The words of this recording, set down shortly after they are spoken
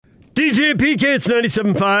BJ and PK, it's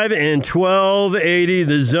 97.5 and 1280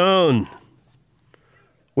 The Zone.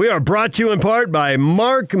 We are brought to you in part by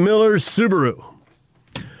Mark Miller Subaru.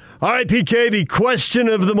 All right, PK, the question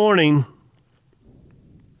of the morning.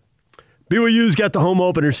 BYU's got the home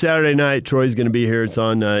opener Saturday night. Troy's going to be here. It's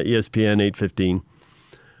on ESPN 8:15.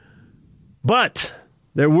 But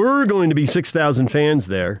there were going to be 6,000 fans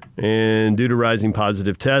there, and due to rising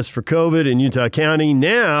positive tests for COVID in Utah County,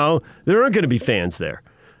 now there aren't going to be fans there.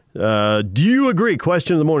 Do you agree?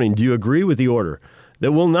 Question of the morning. Do you agree with the order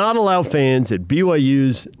that will not allow fans at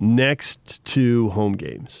BYU's next two home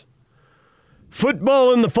games?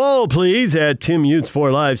 Football in the fall, please, at Tim Utes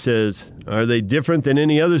 4 Live says, are they different than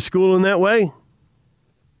any other school in that way?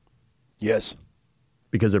 Yes.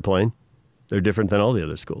 Because they're playing? They're different than all the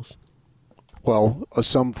other schools. Well,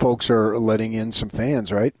 some folks are letting in some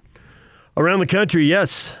fans, right? Around the country,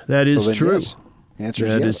 yes, that is true. Yes. The answer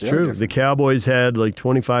that is is true. The Cowboys had like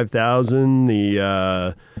 25,000.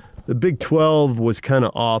 The Big 12 was kind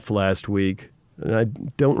of off last week. And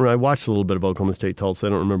I watched a little bit of Oklahoma State Tulsa. I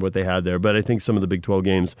don't remember what they had there, but I think some of the Big 12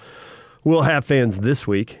 games will have fans this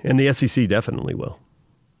week, and the SEC definitely will.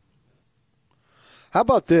 How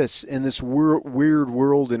about this? In this weird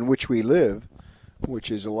world in which we live,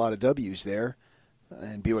 which is a lot of W's there,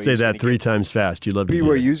 and BYU's say that three times fast. You love to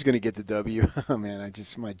BYU's going to get the W. Oh, man,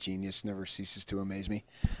 my genius never ceases to amaze me.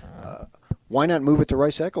 Why not move it to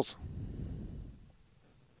Rice-Eccles?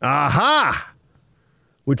 Aha!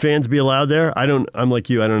 Would fans be allowed there? I'm like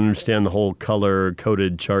you. I don't understand the whole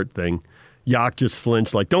color-coded chart thing. Yak just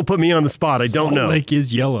flinched like, don't put me on the spot. I don't know. Salt Lake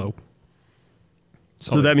is yellow.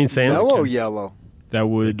 So that means fans? Yellow. That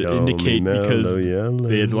would indicate because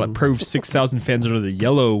they had approved 6,000 fans under the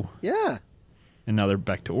yellow. Yeah. And now they're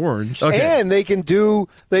back to orange. Okay. And they can call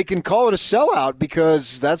it a sellout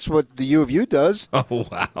because that's what the U of U does. Oh,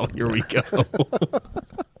 wow. Here we go.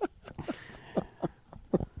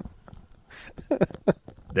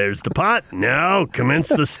 There's the pot. Now commence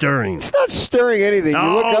the stirring. It's not stirring anything.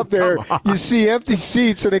 You look up there, you see empty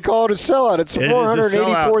seats, and they call it a sellout. It's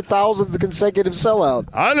 484,000th consecutive sellout.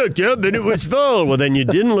 I looked up, and it was full. Well, then you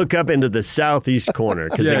didn't look up into the southeast corner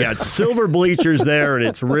because they got silver bleachers there, and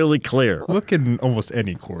it's really clear. Look in almost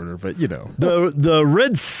any corner, but, you know. The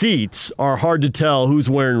red seats are hard to tell who's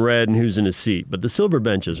wearing red and who's in a seat, but the silver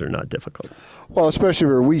benches are not difficult. Well, especially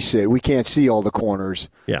where we sit. We can't see all the corners.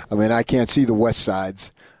 Yeah. I mean, I can't see the west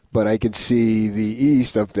sides. But I can see the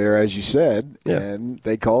east up there, as you said, and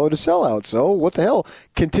they call it a sellout. So what the hell?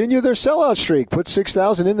 Continue their sellout streak. Put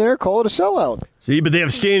 6,000 in there, call it a sellout. See, but they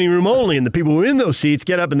have standing room only, and the people who are in those seats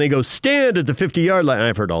get up and they go stand at the 50-yard line.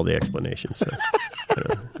 I've heard all the explanations. So.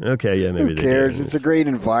 Okay, yeah, maybe Who cares? It's a great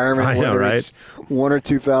environment. I know, whether right? It's 1,000 or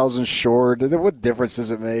 2,000 short. What difference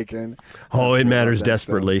does it make? And it matters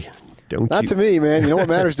desperately. Not to me, man. You know what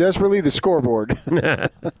matters desperately? The scoreboard.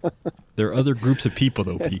 There are other groups of people,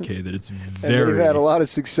 though, PK, that it's very... And they've had a lot of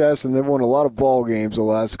success, and they've won a lot of ball games the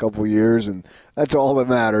last couple of years, and that's all that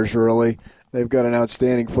matters, really. They've got an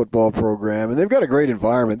outstanding football program, and they've got a great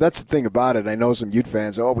environment. That's the thing about it. I know some Ute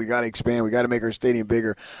fans, we got to expand. We got to make our stadium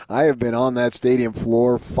bigger. I have been on that stadium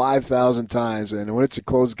floor 5,000 times, and when it's a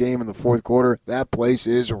close game in the fourth quarter, that place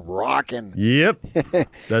is rocking. Yep.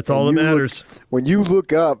 That's all that matters. When you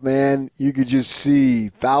look up, man, you could just see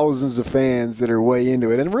thousands of fans that are way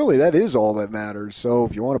into it, and really that is all that matters. So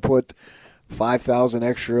if you want to put 5,000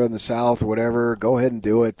 extra in the South, whatever, go ahead and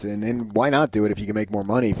do it. And why not do it if you can make more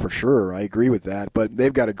money, for sure. I agree with that. But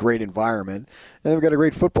they've got a great environment, and they've got a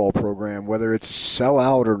great football program, whether it's a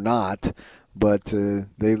sellout or not. But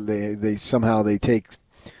they somehow they take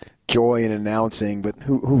joy in announcing, but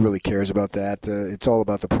who really cares about that? It's all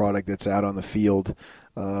about the product that's out on the field.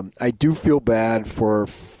 I do feel bad for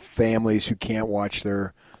families who can't watch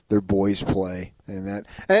their boys play. And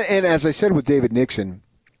as I said with David Nixon,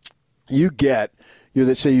 you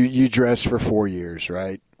dress for 4 years,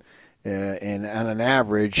 right? And on an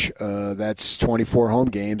average, that's 24 home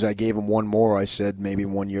games. I gave them one more. I said maybe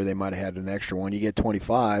 1 year they might have had an extra one. You get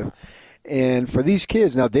 25. And for these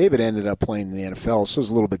kids, now David ended up playing in the NFL, so it's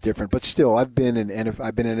a little bit different. But still, I've been in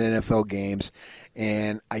NFL games,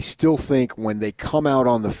 and I still think when they come out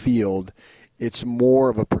on the field, it's more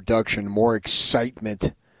of a production, more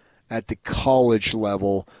excitement at the college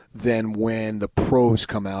level than when the pros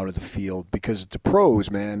come out of the field. Because the pros,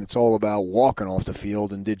 man, it's all about walking off the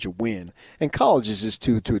field and did you win. And colleges is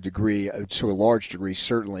to a degree, to a large degree,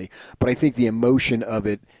 certainly. But I think the emotion of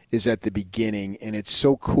it is at the beginning, and it's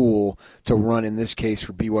so cool to run, in this case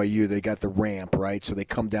for BYU, they got the ramp, right? So they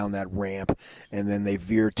come down that ramp, and then they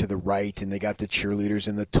veer to the right, and they got the cheerleaders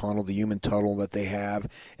in the tunnel, the human tunnel that they have.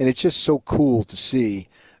 And it's just so cool to see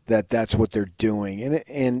that that's what they're doing.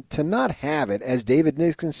 And to not have it, as David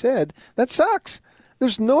Nixon said, that sucks.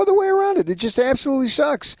 There's no other way around it. It just absolutely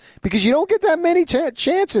sucks because you don't get that many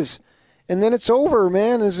chances. And then it's over,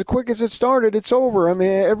 man. As quick as it started, it's over. I mean,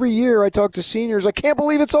 every year I talk to seniors, I can't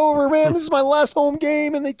believe it's over, man. This is my last home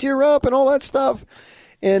game, and they tear up and all that stuff.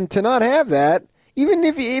 And to not have that, even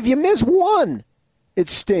if you miss one, it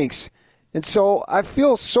stinks. And so I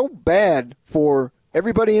feel so bad for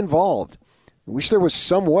everybody involved. I wish there was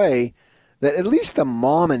some way that at least the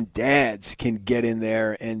mom and dads can get in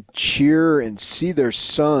there and cheer and see their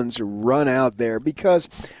sons run out there, because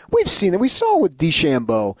we've seen it. We saw it with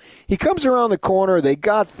DeChambeau. He comes around the corner. They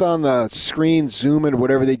got on the screen, Zoom and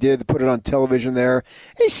whatever they did to put it on television there,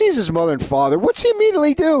 and he sees his mother and father. What's he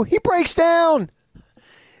immediately do? He breaks down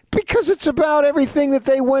because it's about everything that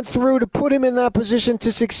they went through to put him in that position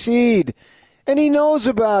to succeed. And he knows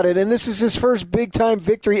about it, and this is his first big-time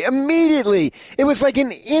victory. Immediately, it was like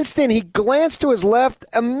an instant. He glanced to his left,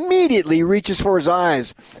 immediately reaches for his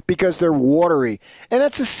eyes because they're watery. And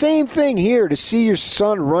that's the same thing here, to see your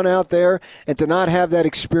son run out there and to not have that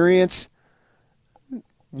experience.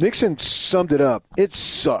 Nixon summed it up. It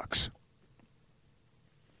sucks.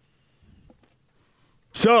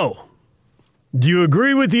 So, do you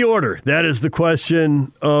agree with the order? That is the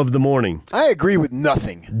question of the morning. I agree with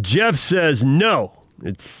nothing. Jeff says no.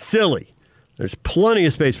 It's silly. There's plenty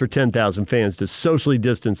of space for 10,000 fans to socially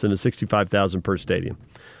distance in a 65,000 per stadium.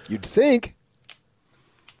 You'd think.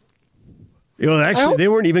 You know, actually, they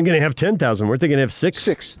weren't even going to have 10,000. Weren't they going to have 6?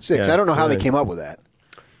 Six. Yeah, I don't know how they came up with that.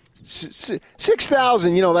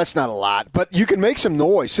 6,000, that's not a lot, but you can make some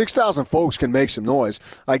noise. 6,000 folks can make some noise.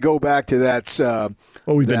 I go back to that.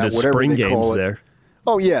 We've been to spring games there.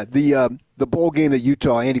 Oh, yeah, the bowl game that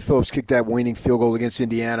Utah, Andy Phillips kicked that winning field goal against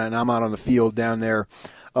Indiana, and I'm out on the field down there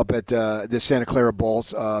up at the Santa Clara Bowl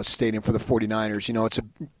Stadium for the 49ers. It's a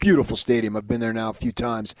beautiful stadium. I've been there now a few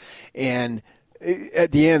times. And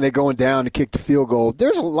at the end, they're going down to kick the field goal.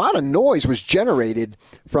 There's a lot of noise was generated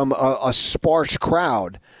from a sparse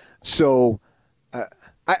crowd. So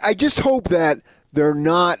I just hope that they're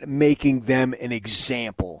not making them an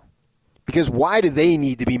example. Because why do they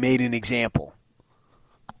need to be made an example?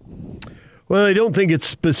 Well, I don't think it's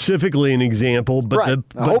specifically an example, but right.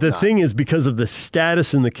 the thing is, because of the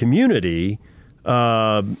status in the community,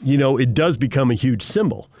 it does become a huge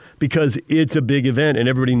symbol because it's a big event and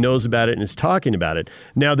everybody knows about it and is talking about it.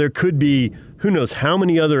 Now, there could be who knows how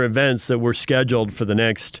many other events that were scheduled for the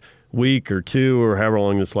next week or two or however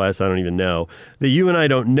long this lasts, I don't even know, that you and I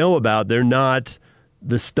don't know about. They're not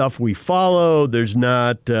the stuff we follow. There's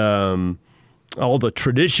not all the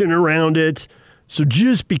tradition around it. So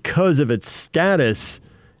just because of its status,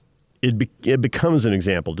 it becomes an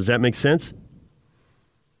example. Does that make sense?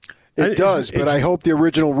 It does, but I hope the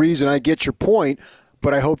original reason, I get your point,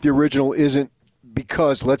 but I hope the original isn't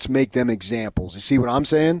because let's make them examples. You see what I'm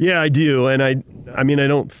saying? Yeah, I do. And I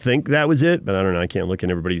don't think that was it, but I don't know. I can't look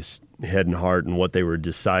in everybody's head and heart and what they were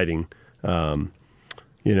deciding. But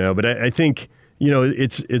I think,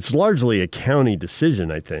 it's largely a county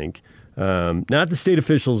decision, I think. Not the state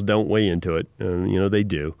officials don't weigh into it. They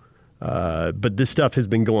do. But this stuff has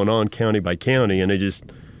been going on county by county, and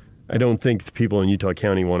I don't think the people in Utah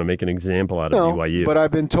County want to make an example out of BYU. But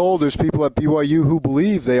I've been told there's people at BYU who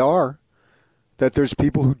believe they are. That there's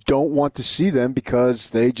people who don't want to see them because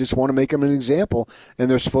they just want to make them an example. And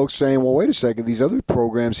there's folks saying, well, wait a second, these other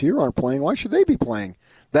programs here aren't playing. Why should they be playing?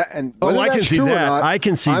 That, and whether that's true or not, I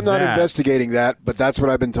can see I'm not investigating that, but that's what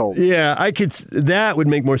I've been told. Yeah, that would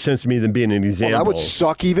make more sense to me than being an example. Well, that would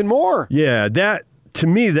suck even more. Yeah, to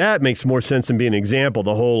me, that makes more sense than being an example.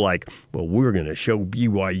 The whole we're going to show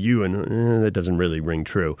BYU, and that doesn't really ring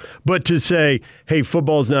true. But to say, hey,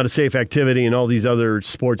 football's not a safe activity, and all these other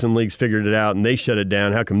sports and leagues figured it out, and they shut it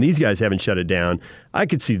down. How come these guys haven't shut it down? I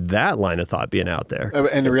could see that line of thought being out there.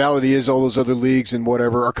 And the reality is all those other leagues and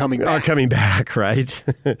whatever are coming back. Are coming back, right?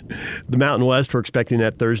 The Mountain West, we're expecting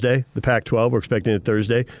that Thursday. The Pac-12, we're expecting it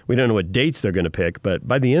Thursday. We don't know what dates they're going to pick, but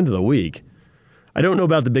by the end of the week, I don't know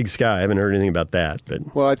about the Big Sky. I haven't heard anything about that.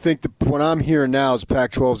 But well, I think what I'm hearing now is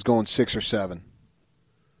Pac-12 is going 6 or 7.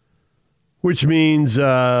 Which means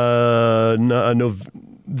that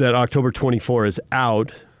October 24 is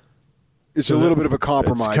out. It's a little bit of a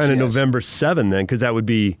compromise. It's kind of November 7 then, because that would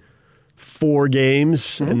be 4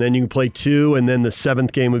 games, and then you can play 2, and then the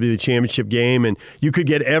 7th game would be the championship game, and you could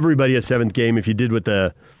get everybody a 7th game if you did what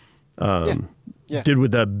the did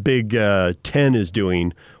what the Big 10 is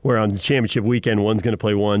doing, where on the championship weekend, one's going to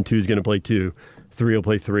play 1, 2's going to play 2, 3 will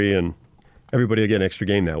play 3, and everybody will get an extra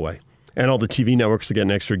game that way. And all the TV networks will get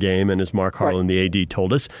an extra game, and as Mark Harlan, the AD,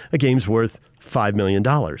 told us, a game's worth $5 million.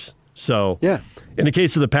 So yeah. In the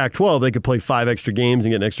case of the Pac-12, they could play 5 extra games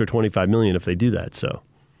and get an extra $25 million if they do that. So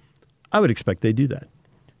I would expect they do that.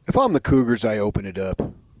 If I'm the Cougars, I open it up.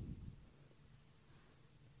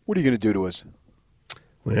 What are you going to do to us?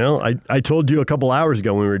 Well, I told you a couple hours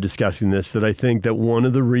ago when we were discussing this that I think that one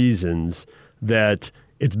of the reasons that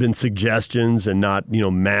it's been suggestions and not,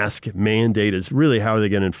 mask mandate is really how are they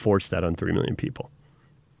going to enforce that on 3 million people?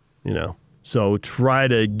 So try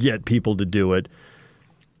to get people to do it,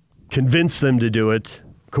 convince them to do it,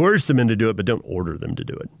 coerce them into do it, but don't order them to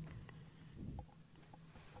do it.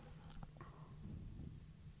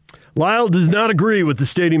 Lyle does not agree with the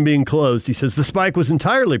stadium being closed. He says the spike was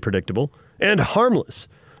entirely predictable and harmless.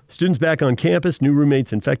 Students back on campus, new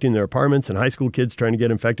roommates infecting their apartments, and high school kids trying to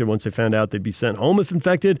get infected once they found out they'd be sent home if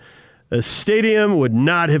infected. The stadium would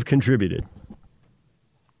not have contributed.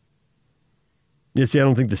 Yeah, see, I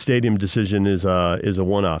don't think the stadium decision is a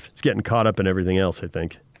one-off. It's getting caught up in everything else, I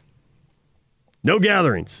think. No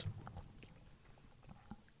gatherings.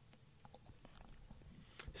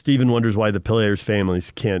 Stephen wonders why the players' families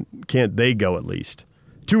can't they go at least.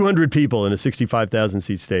 200 people in a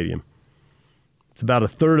 65,000-seat stadium. It's about a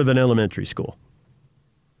third of an elementary school.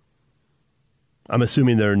 I'm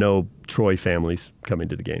assuming there are no Troy families coming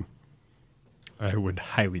to the game. I would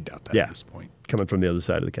highly doubt that at this point. Coming from the other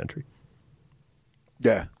side of the country.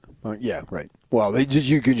 Yeah. Yeah, right. Well,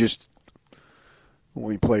 you could just,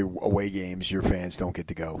 when you play away games, your fans don't get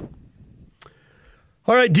to go.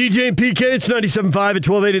 All right, DJ and PK, it's 97.5 at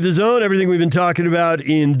 1280 The Zone. Everything we've been talking about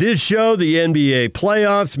in this show, the NBA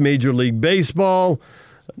playoffs, Major League Baseball,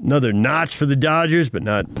 another notch for the Dodgers, but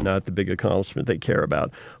not the big accomplishment they care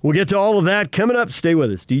about. We'll get to all of that coming up. Stay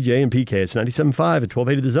with us. DJ and PK, it's 97.5 at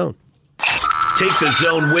 1280 The Zone. Take the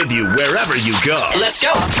Zone with you wherever you go. Let's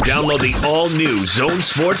go. Download the all-new Zone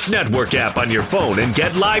Sports Network app on your phone and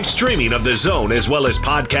get live streaming of the Zone as well as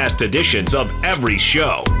podcast editions of every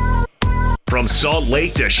show. From Salt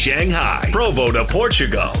Lake to Shanghai, Provo to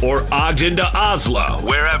Portugal, or Ogden to Oslo,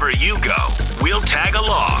 wherever you go, we'll tag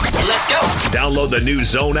along. Let's go. Download the new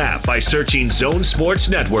Zone app by searching Zone Sports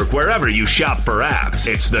Network wherever you shop for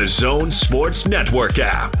apps. It's the Zone Sports Network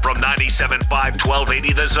app from 97.5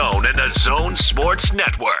 1280 The Zone and the Zone Sports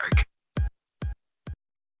Network.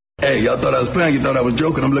 Hey, y'all thought I was playing. You thought I was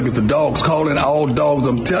joking. I'm looking at the dogs calling. All dogs,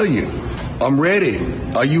 I'm telling you. I'm ready.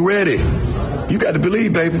 Are you ready? You got to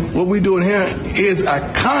believe, baby. What we're doing here is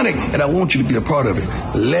iconic, and I want you to be a part of it.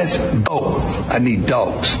 Let's go. I need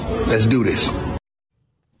dogs. Let's do this.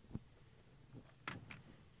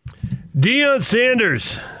 Deion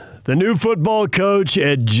Sanders, the new football coach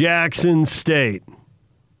at Jackson State.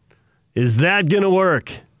 Is that going to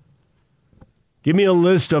work? Give me a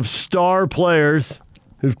list of star players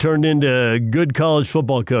who've turned into good college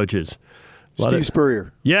football coaches. Steve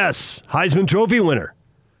Spurrier. Yes, Heisman Trophy winner.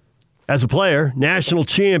 As a player, national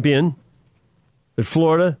champion at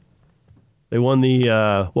Florida. They won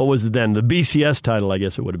the, what was it then? The BCS title, I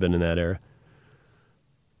guess it would have been in that era.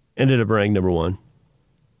 Ended up ranked number 1.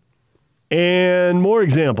 And more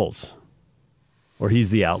examples. Or he's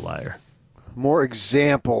the outlier. More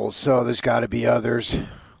examples. So there's got to be others.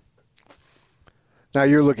 Now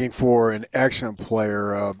you're looking for an excellent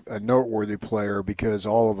player, a noteworthy player, because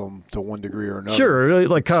all of them, to one degree or another. Sure,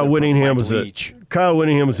 like Kyle Whittingham was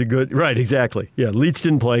a good, right? Exactly. Yeah, Leach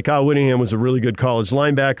didn't play. Kyle Whittingham was a really good college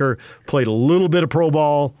linebacker. Played a little bit of pro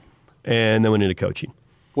ball, and then went into coaching.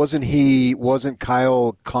 Wasn't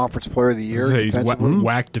Kyle Conference Player of the Year? He's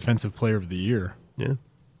WAC Defensive Player of the Year. Yeah.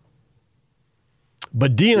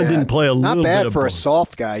 But Deion didn't play a little bit. Not bad of for a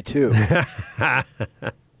soft guy too.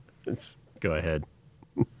 Go ahead.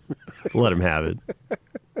 Let him have it.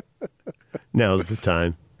 Now's the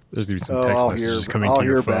time. There's going to be some text messages coming to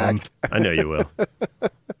your phone. Back. I know you will.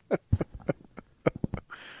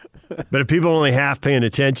 But if people are only half paying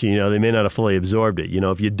attention, they may not have fully absorbed it.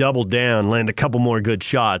 If you double down, land a couple more good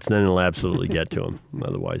shots, then it'll absolutely get to him.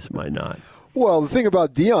 Otherwise, it might not. Well, the thing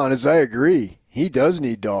about Deion is I agree. He does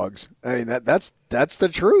need dogs. I mean, that's the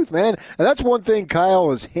truth, man. And that's one thing Kyle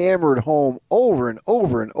has hammered home over and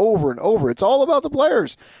over and over and over. It's all about the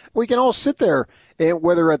players. We can all sit there, and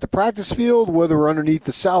whether at the practice field, whether we're underneath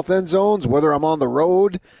the south end zones, whether I'm on the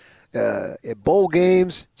road, at bowl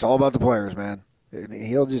games, it's all about the players, man. And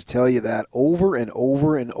he'll just tell you that over and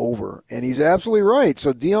over and over. And he's absolutely right.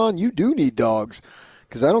 So, Deion, you do need dogs.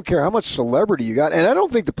 Because I don't care how much celebrity you got. And I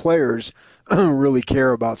don't think the players really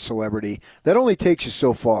care about celebrity. That only takes you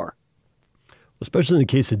so far. Especially in the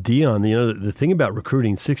case of Deion, the thing about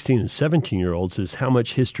recruiting 16 and 17-year-olds is how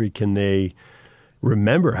much history can they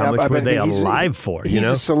remember how much were they alive for. He's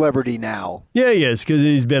a celebrity now. Yeah, he is, because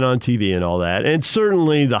he's been on TV and all that. And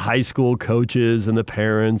certainly the high school coaches and the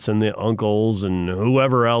parents and the uncles and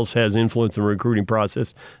whoever else has influence in the recruiting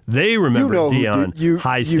process, they remember Deion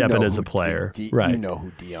high-stepping as a player. Right. You know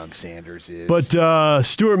who Deion Sanders is. But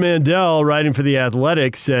Stuart Mandel, writing for The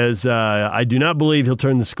Athletic, says, I do not believe he'll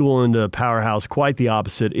turn the school into a powerhouse. Quite the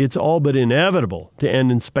opposite. It's all but inevitable to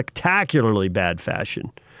end in spectacularly bad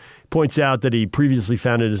fashion. Points out that he previously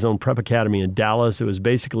founded his own prep academy in Dallas. It was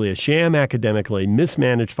basically a sham academically,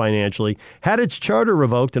 mismanaged financially, had its charter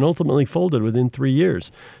revoked, and ultimately folded within 3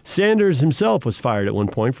 years. Sanders himself was fired at one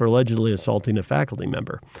point for allegedly assaulting a faculty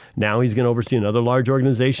member. Now he's going to oversee another large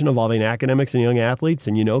organization involving academics and young athletes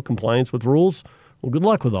and, compliance with rules. Well, good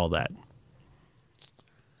luck with all that.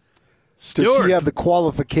 Does he have the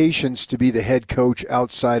qualifications to be the head coach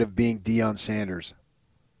outside of being Deion Sanders?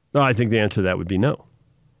 No, I think the answer to that would be no.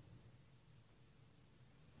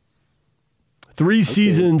 3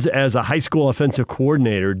 seasons as a high school offensive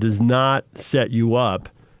coordinator does not set you up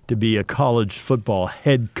to be a college football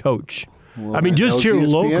head coach. Well, I mean, just here ESPN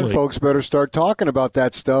locally. Folks better start talking about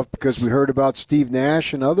that stuff, because we heard about Steve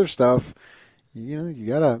Nash and other stuff. You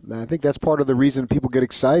gotta. I think that's part of the reason people get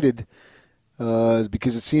excited, is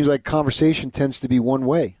because it seems like conversation tends to be one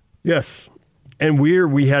way. Yes. And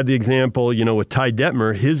we had the example, with Ty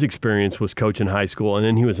Detmer. His experience was coaching high school, and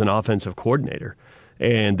then he was an offensive coordinator.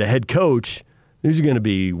 And the head coach, there's going to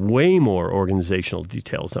be way more organizational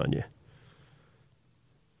details on you.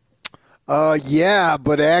 Yeah,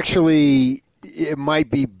 but actually it might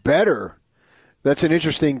be better. That's an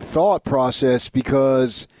interesting thought process,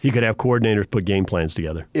 because he could have coordinators put game plans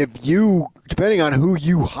together. Depending on who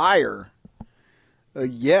you hire,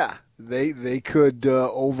 they could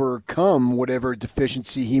overcome whatever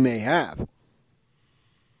deficiency he may have.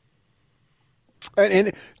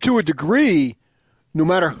 And to a degree, no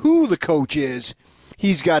matter who the coach is,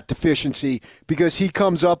 he's got deficiency, because he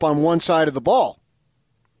comes up on one side of the ball.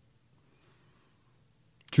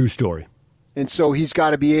 True story. And so he's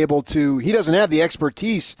got to be able to – he doesn't have the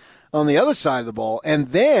expertise on the other side of the ball. And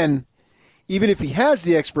then, even if he has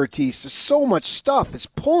the expertise, so much stuff is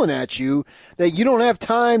pulling at you that you don't have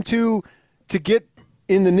time to get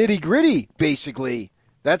in the nitty-gritty, basically.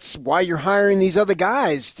 That's why you're hiring these other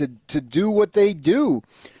guys to do what they do.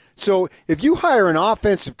 So if you hire an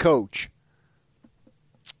offensive coach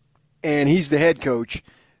and he's the head coach,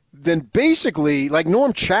 then basically, like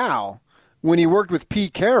Norm Chow, when he worked with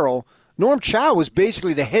Pete Carroll, Norm Chow was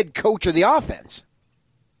basically the head coach of the offense.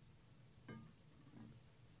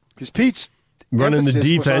 Because Pete's running the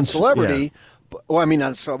defense was on celebrity. Yeah. Well, I mean,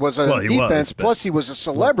 was on defense. Plus, he was a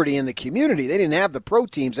celebrity in the community. They didn't have the pro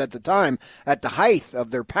teams at the time at the height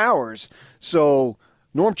of their powers. So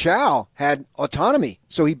Norm Chow had autonomy.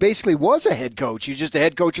 So he basically was a head coach. He was just the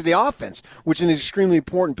head coach of the offense, which is an extremely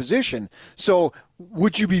important position. So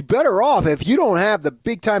would you be better off if you don't have the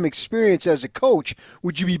big-time experience as a coach?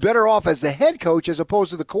 Would you be better off as the head coach as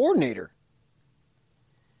opposed to the coordinator?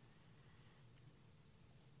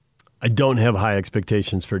 I don't have high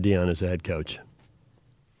expectations for Deion as a head coach.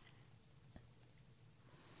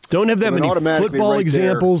 Don't have that many football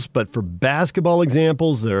examples, but for basketball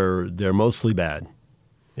examples, they're mostly bad.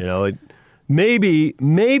 Maybe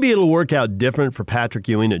it'll work out different for Patrick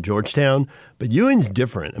Ewing at Georgetown, but Ewing's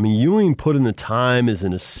different. I mean, Ewing put in the time as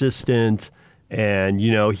an assistant, and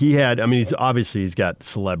he's got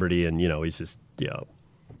celebrity, and he's just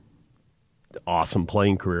awesome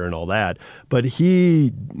playing career and all that. But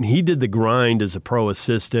he did the grind as a pro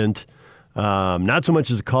assistant, not so much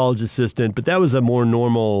as a college assistant, but that was a more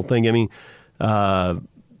normal thing. I mean,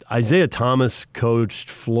 Isaiah Thomas coached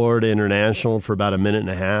Florida International for about a minute and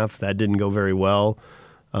a half. That didn't go very well.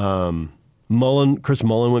 Chris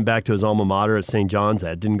Mullen went back to his alma mater at St. John's.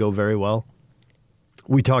 That didn't go very well.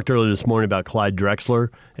 We talked earlier this morning about Clyde Drexler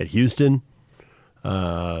at Houston.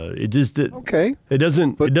 It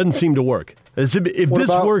doesn't seem to work. If this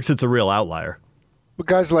works, it's a real outlier. But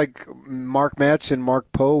guys like Mark Matson,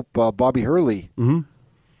 Mark Pope, Bobby Hurley. Mm-hmm.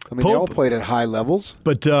 I mean, they all played at high levels.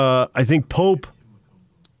 But I think Pope.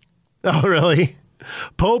 Oh, really?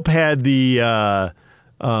 Pope had the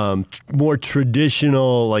more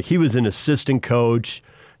traditional, like he was an assistant coach,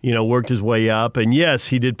 worked his way up. And yes,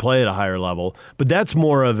 he did play at a higher level. But that's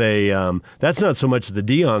more of that's not so much the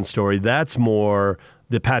Deion story. That's more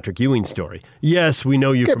the Patrick Ewing story. Yes, we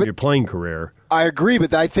know you from your playing career. I agree,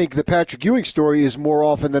 but I think the Patrick Ewing story is more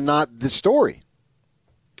often than not the story.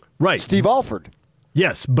 Right. Steve Alford.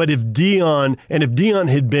 Yes, but if Deion had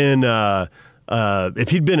been if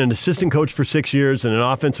he'd been an assistant coach for 6 years and an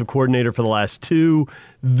offensive coordinator for the last 2,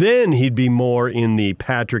 then he'd be more in the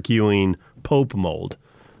Patrick Ewing Pope mold.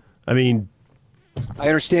 I mean, I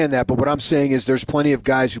understand that, but what I'm saying is there's plenty of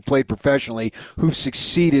guys who played professionally who've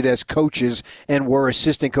succeeded as coaches and were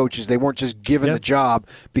assistant coaches. They weren't just given the job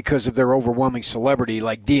because of their overwhelming celebrity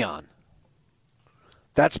like Deion.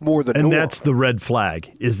 That's more the norm. And that's the red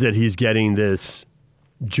flag, is that he's getting this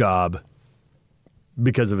job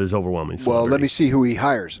because of his overwhelming celebrity. Well, let me see who he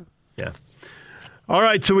hires. Yeah. All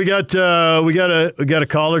right, so we got a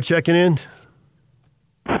caller checking in.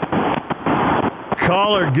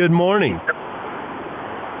 Caller, good morning.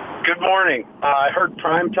 Good morning. I heard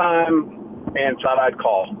prime time and thought I'd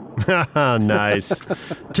call. Nice.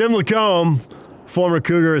 Tim Lacombe, former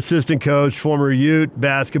Cougar assistant coach, former Ute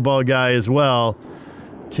basketball guy as well.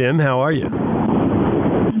 Tim, how are you?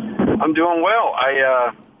 I'm doing well.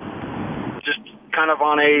 I just kind of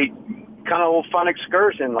on a little fun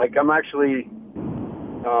excursion. Like I'm actually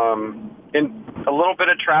in a little bit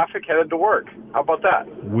of traffic headed to work. How about that?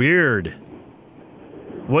 Weird.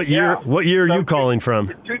 What year? Yeah. What year are you calling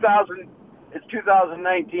from? It's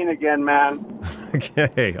 2019 again, man.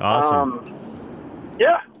 Okay, awesome.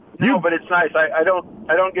 Yeah, no, but it's nice. I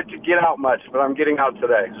don't get to get out much, but I'm getting out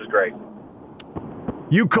today. This is great.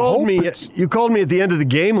 You called me. You called me at the end of the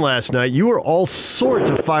game last night. You were all sorts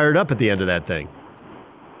of fired up at the end of that thing.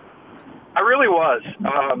 I really was.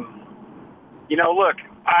 Look,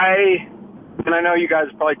 I know you guys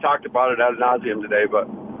probably talked about it ad nauseum today, but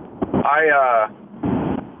I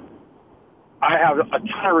have a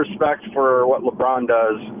ton of respect for what LeBron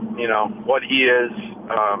does, what he is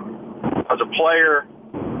as a player.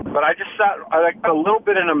 But I just got a little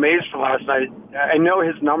bit in a maze from last night. I know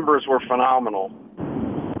his numbers were phenomenal.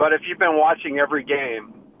 But if you've been watching every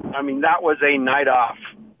game, I mean, that was a night off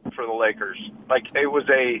for the Lakers. Like, it was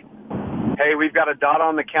hey, we've got a dot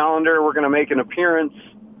on the calendar. We're going to make an appearance.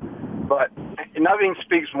 But nothing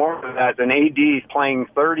speaks more to that than AD playing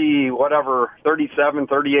 37,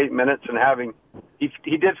 38 minutes and having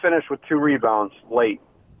he did finish with 2 rebounds late.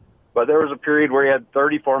 But there was a period where he had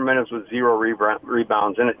 34 minutes with 0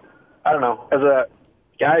 rebounds. And I don't know, as a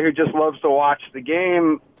guy who just loves to watch the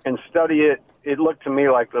game and study it, it looked to me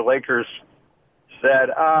like the Lakers said,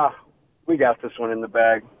 we got this one in the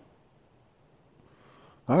bag.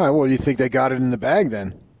 All right, well, you think they got it in the bag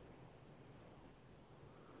then?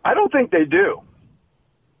 I don't think they do.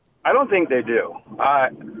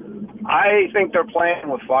 I think they're playing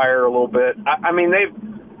with fire a little bit. I mean, they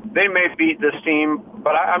may beat this team,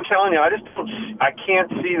 but I'm telling you, I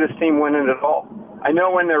can't see this team winning at all. I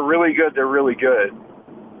know when they're really good, they're really good.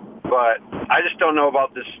 But I just don't know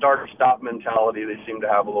about this start-stop mentality they seem to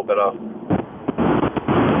have a little bit of.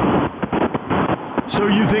 So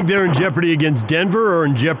you think they're in jeopardy against Denver or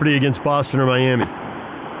in jeopardy against Boston or Miami?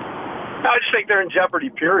 I just think they're in jeopardy,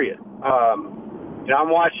 period. I'm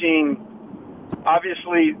watching,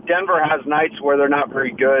 obviously, Denver has nights where they're not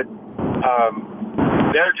very good.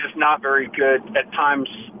 They're just not very good at times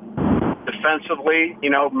defensively.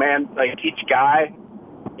 Like each guy,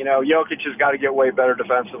 Jokic has got to get way better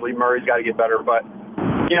defensively. Murray's got to get better. But,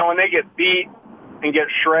 when they get beat and get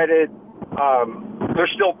shredded, they're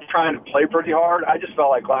still trying to play pretty hard. I just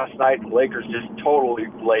felt like last night the Lakers just totally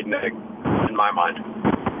laid an egg in my mind.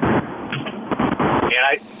 And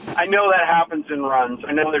I know that happens in runs.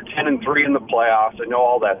 I know they're 10-3 in the playoffs. I know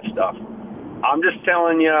all that stuff. I'm just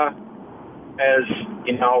telling you, as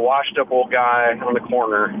a washed-up old guy on the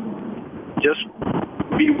corner, just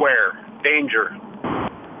beware, danger.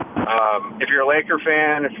 If you're a Laker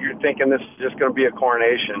fan, if you're thinking this is just going to be a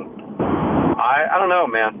coronation, I don't know,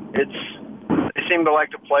 man. They seem to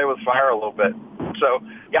like to play with fire a little bit. So,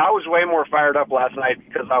 yeah, I was way more fired up last night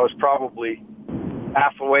because I was probably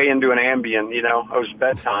half the way into an Ambien, it was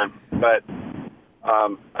bedtime. But I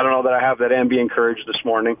don't know that I have that Ambien courage this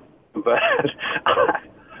morning. But,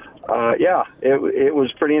 yeah, it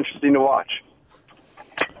was pretty interesting to watch.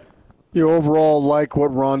 You overall like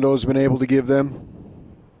what Rondo's been able to give them?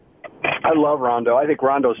 I love Rondo. I think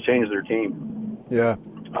Rondo's changed their team. Yeah.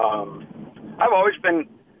 I've always been,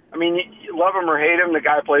 you love him or hate him, the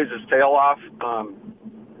guy plays his tail off.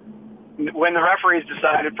 When the referees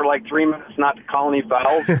decided for like 3 minutes not to call any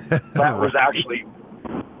fouls, that was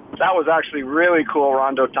actually really cool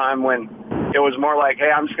Rondo time when it was more like,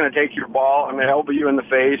 hey, I'm just going to take your ball, I'm going to elbow you in the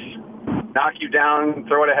face, knock you down,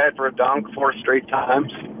 throw it ahead for a dunk 4 straight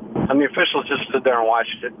times. And the officials just stood there and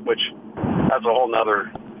watched it, which that's a whole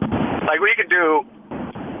nother. Like, we could do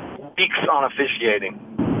weeks on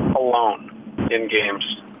officiating alone in games.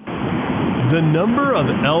 The number of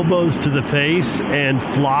elbows to the face and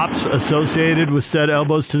flops associated with said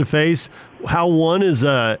elbows to the face, how one is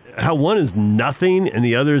nothing and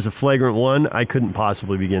the other is a flagrant one, I couldn't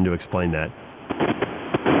possibly begin to explain that.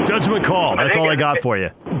 Judgment call. That's all I got for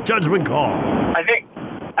you. Judgment call. I think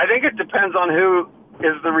it depends on who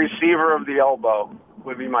is the receiver of the elbow,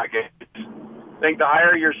 would be my guess. I think the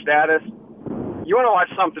higher your status, you want to watch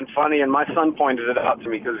something funny, and my son pointed it out to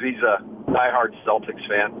me because he's a diehard Celtics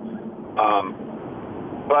fan.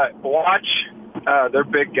 But watch their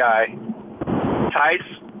big guy, Tice,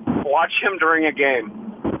 watch him during a game.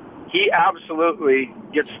 He absolutely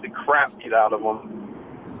gets the crap beat out of him.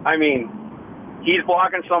 I mean, he's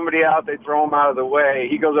blocking somebody out, they throw him out of the way,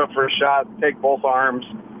 he goes up for a shot, take both arms.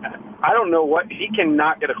 I don't know what, he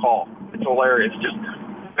cannot get a call. It's hilarious.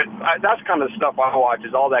 That's kind of the stuff I watch,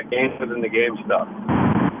 is all that game within the game stuff.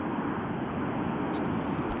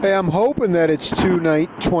 Hey, I'm hoping that it's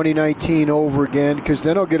 2019 over again, because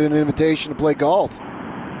then I'll get an invitation to play golf.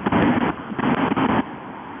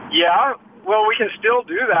 Yeah, well, we can still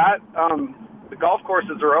do that. The golf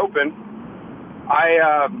courses are open.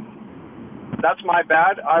 That's my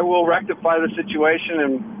bad. I will rectify the situation,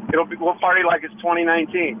 and we'll party like it's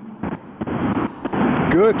 2019.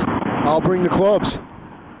 Good. I'll bring the clubs.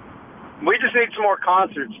 We just need some more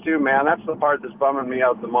concerts, too, man. That's the part that's bumming me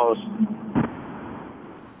out the most.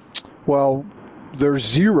 Well, there's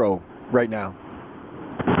 0 right now.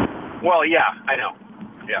 Well, yeah, I know.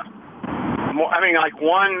 Yeah. I mean, like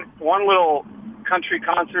one little country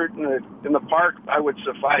concert in the park, I would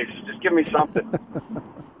suffice. Just give me something.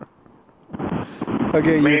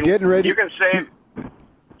 Okay, you're getting ready. You can say.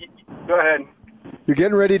 Go ahead. You're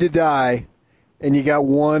getting ready to die, and you got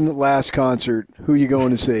one last concert. Who are you going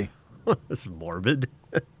to see? That's morbid.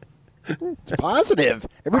 It's positive.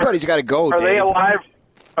 Everybody's got to go. Are Dave. they alive?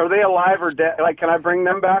 Are they alive or dead? Like, can I bring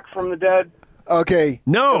them back from the dead? Okay.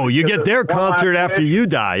 No, you get their concert after you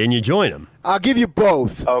die, and you join them. I'll give you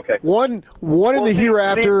both. Okay. One in the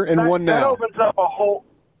hereafter and one now. That opens up a whole.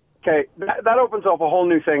 Okay, that opens up a whole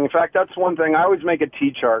new thing. In fact, that's one thing. I always make a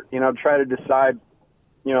T-chart. Try to decide.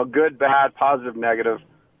 Good, bad, positive, negative.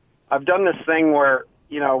 I've done this thing where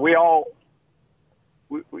we all.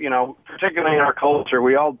 Particularly in our culture,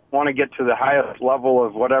 we all want to get to the highest level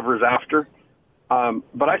of whatever's after.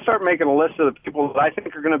 But I start making a list of the people that I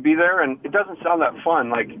think are going to be there, and it doesn't sound that fun.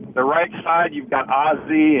 Like, the right side, you've got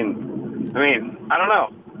Ozzy, and, I don't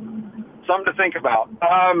know. Something to think about.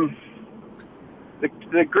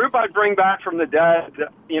 The group I'd bring back from the dead,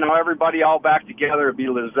 everybody all back together would be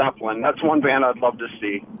Led Zeppelin. That's one band I'd love to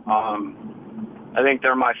see. I think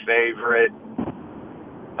they're my favorite.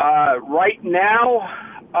 Right now,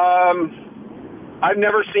 I've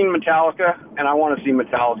never seen Metallica, and I want to see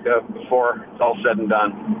Metallica before it's all said and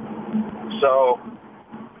done. So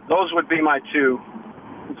those would be my two.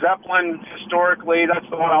 Zeppelin, historically, that's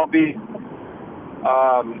the one I'll be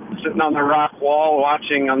sitting on the rock wall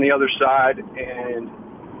watching on the other side, and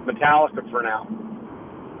Metallica for now.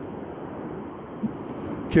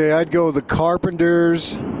 Okay, I'd go the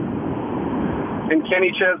Carpenters. And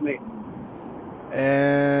Kenny Chesney.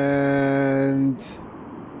 And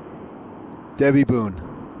Debbie Boone.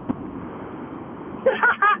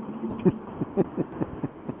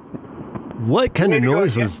 What kind of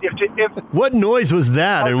noise was? What noise was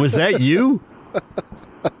that? And was that you? That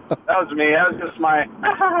was me. That was just my.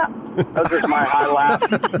 That was just my high laugh.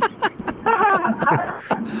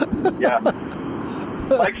 Yeah,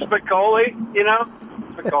 like Spicoli,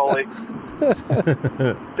 Spicoli.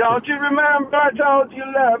 Don't you remember I told you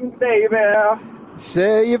love me, baby?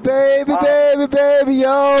 Say you baby, baby,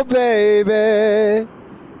 oh baby.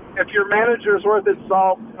 If your manager's worth his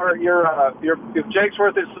salt, or if Jake's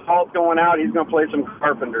worth his salt going out, he's going to play some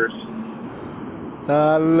Carpenters.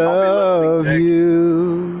 I love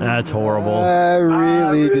you. That's horrible. I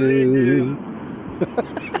really do.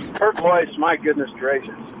 Her voice, my goodness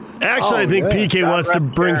gracious. Actually, I think PK wants to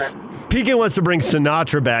bring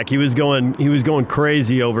Sinatra back. He was going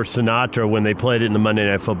crazy over Sinatra when they played it in the Monday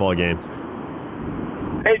Night Football game.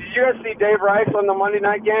 Hey, did you guys see Dave Rice on the Monday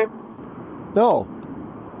night game? No.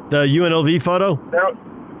 The UNLV photo?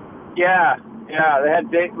 Yeah. They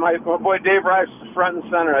had my boy Dave Rice front and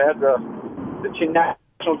center. They had the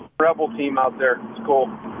National Rebel team out there. It's cool.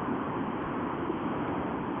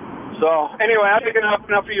 So, anyway, I've taken up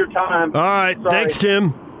enough of your time. All right. Sorry. Thanks,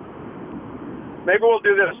 Tim. Maybe we'll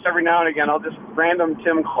do this every now and again. I'll just random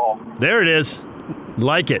Tim call. There it is.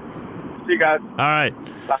 Like it. See you guys. All right.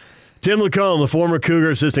 Bye. Tim Lacombe, the former Cougar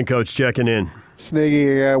assistant coach, checking in.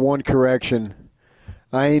 Sniggy, I got one correction.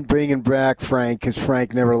 I ain't bringing back Frank because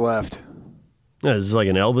Frank never left. Yeah, this is like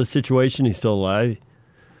an Elvis situation. He's still alive.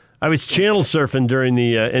 I was channel surfing during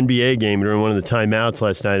the NBA game during one of the timeouts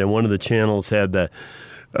last night, and one of the channels had the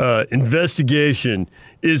investigation.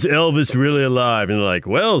 Is Elvis really alive? And they're like,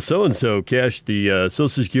 well, so-and-so cashed the Social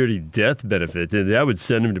Security death benefit, and that would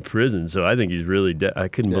send him to prison. So I think he's really dead. I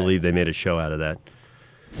couldn't believe they made a show out of that.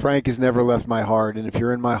 Frank has never left my heart, and if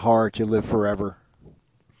you're in my heart, you live forever.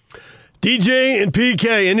 DJ and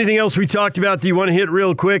PK, anything else we talked about that you want to hit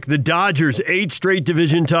real quick? The Dodgers, 8 straight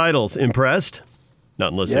division titles. Impressed?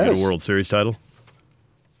 Not unless they get a World Series title.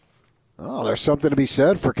 Oh, there's something to be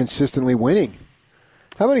said for consistently winning.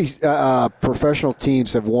 How many professional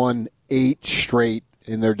teams have won 8 straight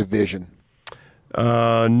in their division?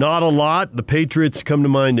 Not a lot. The Patriots come to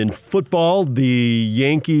mind in football. The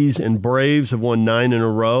Yankees and Braves have won 9 in a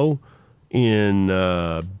row in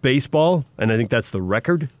baseball, and I think that's the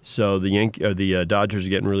record. So the Dodgers are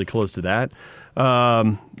getting really close to that.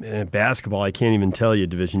 Basketball, I can't even tell you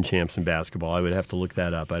division champs in basketball. I would have to look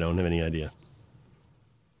that up. I don't have any idea.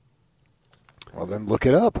 Well, then look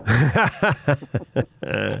it up. Adam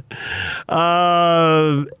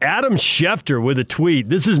Schefter with a tweet.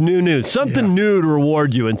 This is new news. Something new to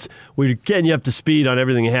reward you. And we're getting you up to speed on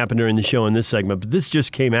everything that happened during the show in this segment. But this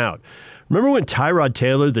just came out. Remember when Tyrod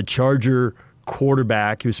Taylor, the Charger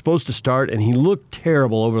quarterback, he was supposed to start, and he looked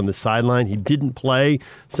terrible over on the sideline. He didn't play.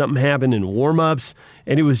 Something happened in warm-ups.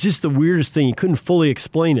 And it was just the weirdest thing. He couldn't fully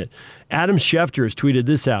explain it. Adam Schefter has tweeted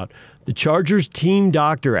this out. The Chargers team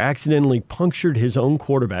doctor accidentally punctured his own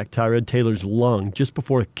quarterback, Tyrod Taylor's lung, just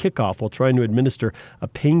before kickoff while trying to administer a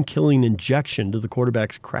pain-killing injection to the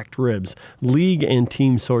quarterback's cracked ribs. League and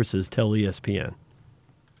team sources tell ESPN.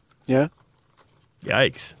 Yeah?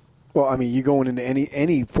 Yikes. Well, I mean, you go into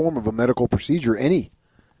any form of a medical procedure, and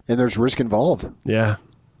there's risk involved. Yeah.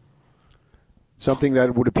 Something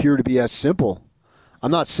that would appear to be as simple.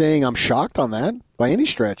 I'm not saying I'm shocked on that by any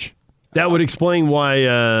stretch. That would explain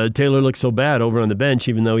why Taylor looked so bad over on the bench,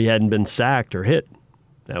 even though he hadn't been sacked or hit.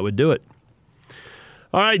 That would do it.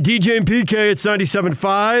 All right, DJ and PK, it's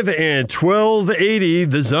 97.5 and 1280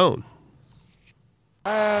 The Zone.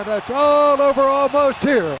 And it's all over almost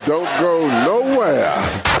here. Don't go nowhere.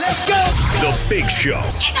 Let's go. The Big Show.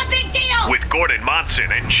 It's a big deal. With Gordon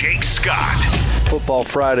Monson and Jake Scott. Football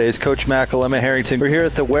Fridays, Coach Mac, Alema Harrington. We're here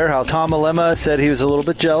at the warehouse. Tom Alema said he was a little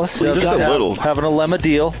bit jealous. Just a little. Having a Alema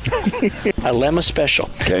deal. Alema special.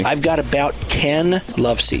 Okay. I've got about 10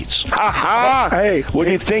 love seats. Hey, what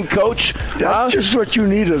do you think, Coach? That's just what you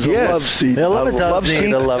need is a love seat. Alema does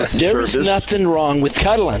need a love seat. There is nothing wrong with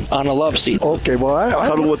cuddling on a love seat. Okay, well, I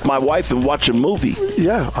cuddle with my wife and watch a movie.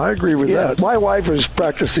 Yeah, I agree with that. My wife is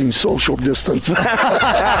practicing social distance. She's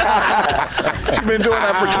been doing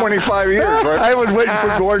that for 25 years, right? I was waiting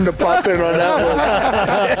for Gordon to pop in on that one.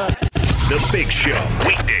 The Big Show,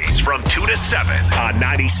 weekdays from 2 to 7 on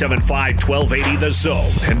 97.5, 1280 The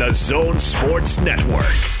Zone and The Zone Sports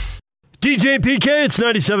Network. DJ and PK, it's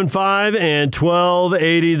 97.5 and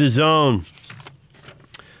 1280 The Zone.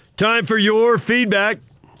 Time for your feedback.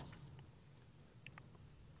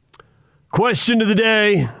 Question of the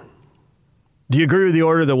day. Do you agree with the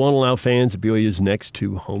order that won't allow fans at BYU's next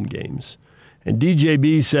 2 home games? And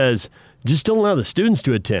DJB says, just don't allow the students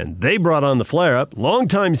to attend. They brought on the flare-up.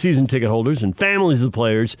 Longtime season ticket holders and families of the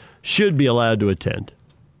players should be allowed to attend.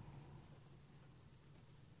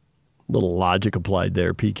 Little logic applied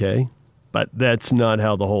there, PK. But that's not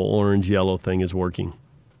how the whole orange-yellow thing is working.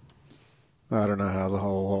 I don't know how the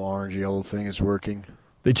whole orange-yellow thing is working.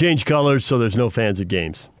 They change colors so there's no fans at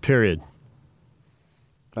games. Period.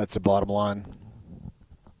 That's the bottom line.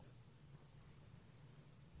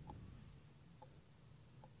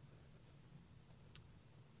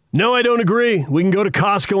 No, I don't agree. We can go to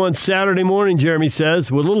Costco on Saturday morning, Jeremy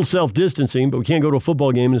says, with a little self-distancing, but we can't go to a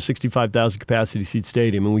football game in a 65,000 capacity seat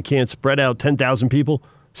stadium, and we can't spread out 10,000 people.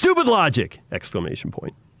 Stupid logic! Exclamation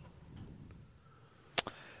point.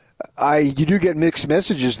 You do get mixed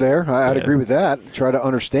messages there. I'd agree with that. Try to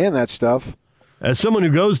understand that stuff. As someone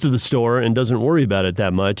who goes to the store and doesn't worry about it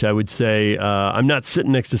that much, I would say I'm not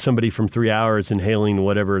sitting next to somebody from 3 hours inhaling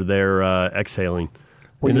whatever they're exhaling.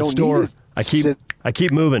 Well, in the store, I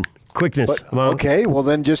keep moving. Quickness. But, okay, well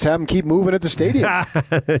then just have them keep moving at the stadium.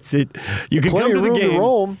 That's it. You can come to the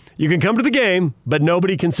game. You can come to the game, but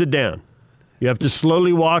nobody can sit down. You have to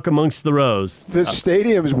slowly walk amongst the rows. This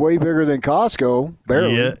stadium is way bigger than Costco,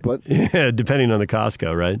 barely. Yeah, but depending on the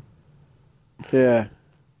Costco, right? Yeah.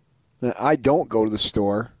 I don't go to the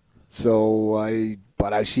store, so I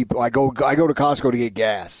go to Costco to get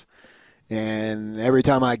gas, and every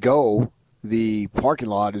time I go, the parking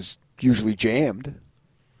lot is usually jammed.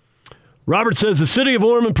 Robert says the city of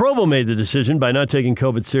Orem and Provo made the decision by not taking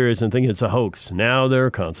COVID serious and thinking it's a hoax. Now there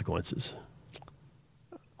are consequences.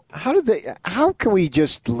 How can we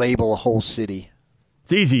just label a whole city?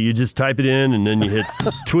 It's easy. You just type it in, and then you hit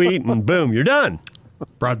tweet, and boom, you're done.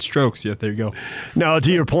 Broad strokes. Yeah, there you go. Now,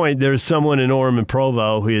 to your point, there's someone in Orem and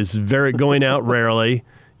Provo who is going out rarely,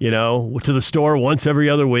 to the store once every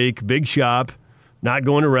other week, big shop, not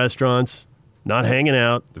going to restaurants, not hanging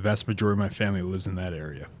out. The vast majority of my family lives in that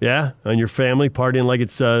area. Yeah? And your family partying like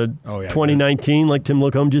it's 2019, like Tim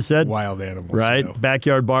Lacombe just said? Wild animals. Right?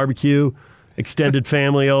 Backyard barbecue, extended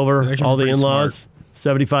family over, all the in-laws, smart.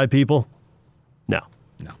 75 people? No.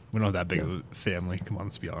 No, we don't have that big of a family. Come on,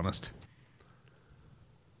 let's be honest.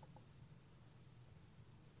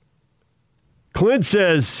 Clint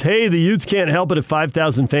says, hey, the Utes can't help it if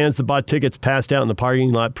 5,000 fans that bought tickets passed out in the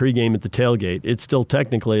parking lot pregame at the tailgate. It's still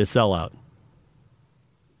technically a sellout.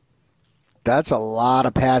 That's a lot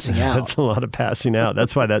of passing out. That's a lot of passing out.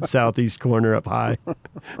 That's why that southeast corner up high.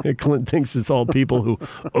 Clint thinks it's all people who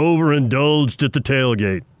overindulged at the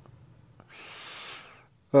tailgate.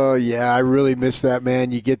 Oh, yeah, I really miss that,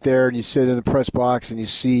 man. You get there and you sit in the press box and you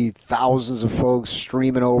see thousands of folks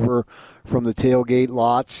streaming over from the tailgate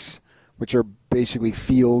lots, which are basically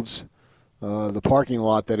fields. The parking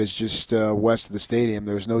lot that is just west of the stadium,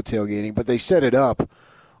 there's no tailgating, but they set it up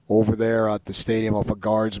over there at the stadium off of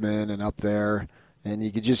Guardsman and up there, and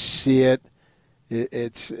you can just see it.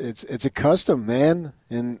 It's a custom, man,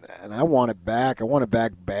 and I want it back. I want it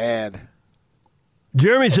back bad.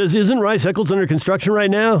 Jeremy says, isn't Rice Eccles under construction right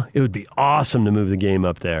now? It would be awesome to move the game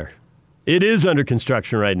up there. It is under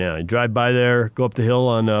construction right now. You drive by there, go up the hill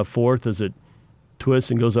on 4th as it twists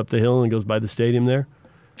and goes up the hill and goes by the stadium there.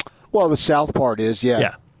 Well, the south part is,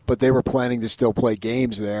 yeah. But they were planning to still play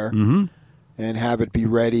games there and have it be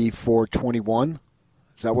ready for 21.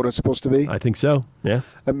 Is that what it's supposed to be? I think so, yeah.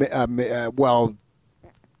 Well,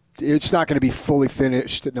 it's not going to be fully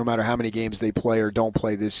finished no matter how many games they play or don't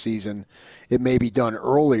play this season. It may be done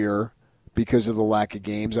earlier because of the lack of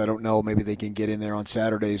games. I don't know. Maybe they can get in there on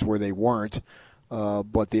Saturdays where they weren't.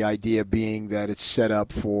 But the idea being that it's set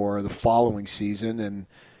up for the following season. And,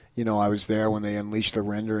 I was there when they unleashed the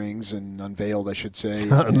renderings and unveiled, I should say.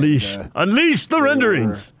 Unleash the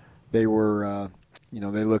renderings. They were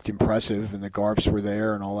they looked impressive, and the Garfs were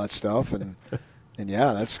there and all that stuff. And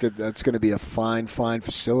yeah, that's good. That's going to be a fine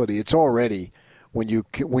facility. It's already, when you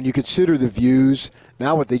consider the views,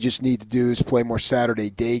 now what they just need to do is play more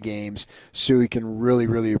Saturday day games so you can really,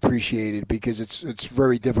 really appreciate it, because it's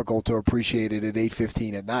very difficult to appreciate it at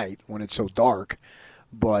 8:15 at night when it's so dark.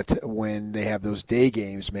 But when they have those day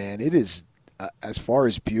games, man, it is, as far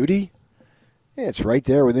as beauty, it's right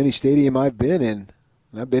there with any stadium I've been in.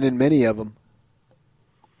 And I've been in many of them.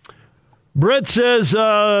 Brett says,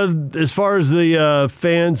 as far as the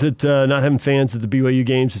fans not having fans at the BYU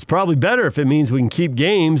games, it's probably better if it means we can keep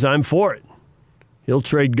games. I'm for it. He'll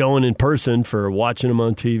trade going in person for watching them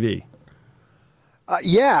on TV.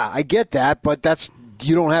 Yeah, I get that, but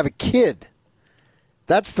you don't have a kid.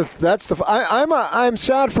 I'm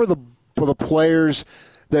sad for the players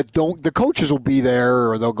that don't. The coaches will be there,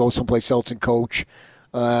 or they'll go someplace else and coach.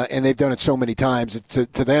 And they've done it so many times. To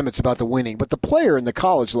them, it's about the winning. But the player in the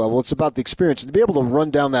college level, it's about the experience. And to be able to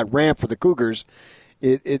run down that ramp for the Cougars,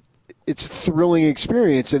 it's a thrilling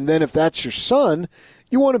experience. And then if that's your son,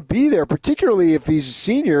 you want to be there, particularly if he's a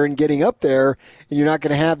senior and getting up there and you're not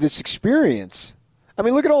going to have this experience. I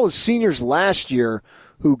mean, look at all the seniors last year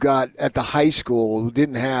who got at the high school, who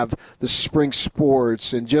didn't have the spring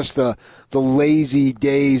sports and just the lazy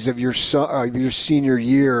days of your senior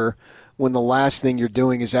year, when the last thing you're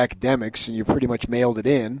doing is academics and you pretty much mailed it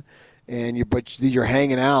in, but you're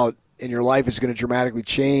hanging out and your life is going to dramatically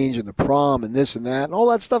change, and the prom and this and that and all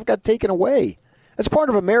that stuff got taken away. That's part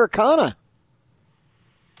of Americana.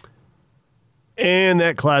 And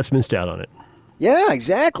that class missed out on it. Yeah,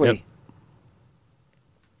 exactly.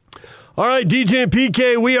 Yep. All right, DJ and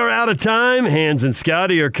PK, we are out of time. Hans and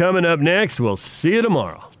Scotty are coming up next. We'll see you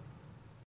tomorrow.